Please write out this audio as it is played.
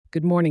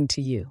Good morning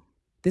to you.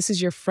 This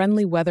is your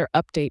friendly weather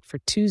update for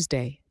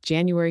Tuesday,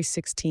 January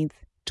 16th,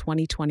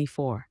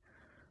 2024,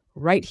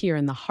 right here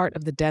in the heart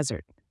of the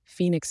desert,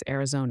 Phoenix,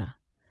 Arizona.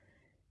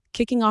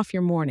 Kicking off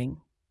your morning,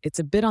 it's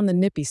a bit on the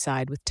nippy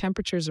side with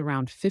temperatures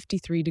around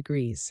 53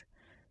 degrees.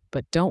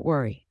 But don't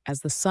worry,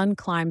 as the sun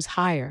climbs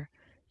higher,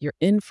 you're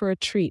in for a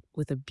treat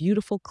with a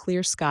beautiful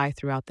clear sky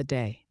throughout the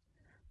day.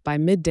 By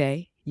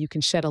midday, you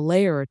can shed a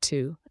layer or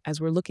two as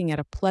we're looking at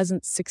a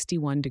pleasant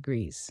 61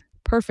 degrees.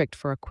 Perfect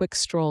for a quick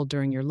stroll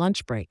during your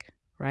lunch break,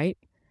 right?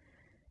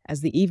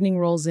 As the evening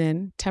rolls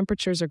in,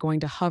 temperatures are going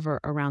to hover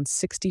around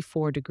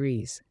 64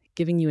 degrees,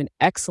 giving you an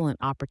excellent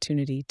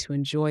opportunity to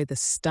enjoy the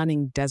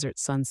stunning desert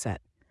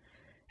sunset.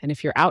 And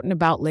if you're out and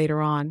about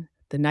later on,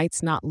 the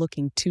night's not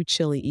looking too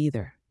chilly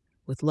either,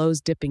 with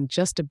lows dipping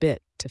just a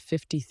bit to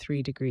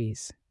 53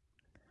 degrees.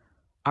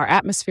 Our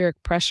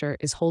atmospheric pressure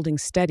is holding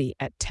steady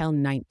at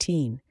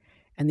 1019,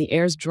 and the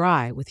air's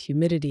dry with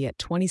humidity at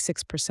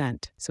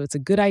 26%, so it's a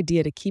good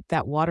idea to keep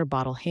that water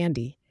bottle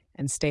handy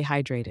and stay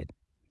hydrated.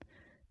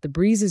 The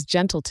breeze is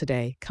gentle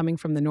today, coming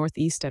from the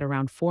northeast at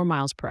around 4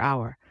 miles per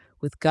hour,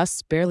 with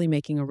gusts barely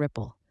making a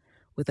ripple.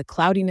 With a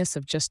cloudiness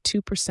of just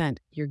 2%,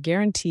 you're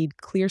guaranteed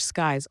clear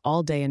skies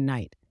all day and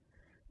night.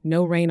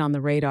 No rain on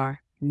the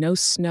radar, no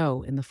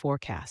snow in the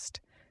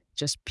forecast.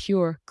 Just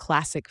pure,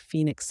 classic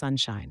Phoenix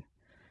sunshine.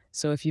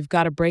 So if you've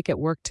got a break at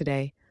work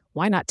today,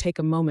 why not take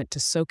a moment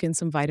to soak in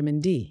some vitamin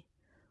D?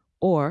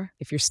 Or,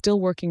 if you're still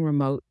working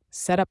remote,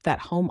 set up that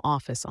home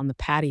office on the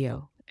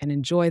patio and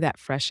enjoy that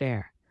fresh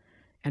air.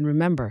 And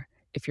remember,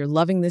 if you're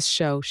loving this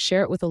show,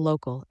 share it with a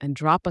local and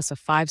drop us a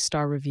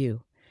 5-star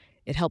review.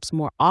 It helps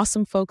more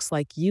awesome folks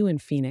like you in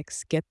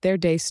Phoenix get their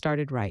day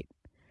started right.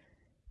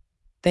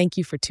 Thank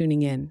you for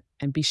tuning in,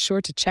 and be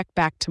sure to check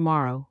back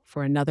tomorrow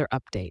for another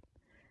update.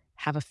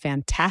 Have a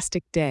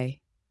fantastic day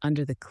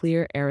under the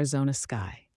clear Arizona sky.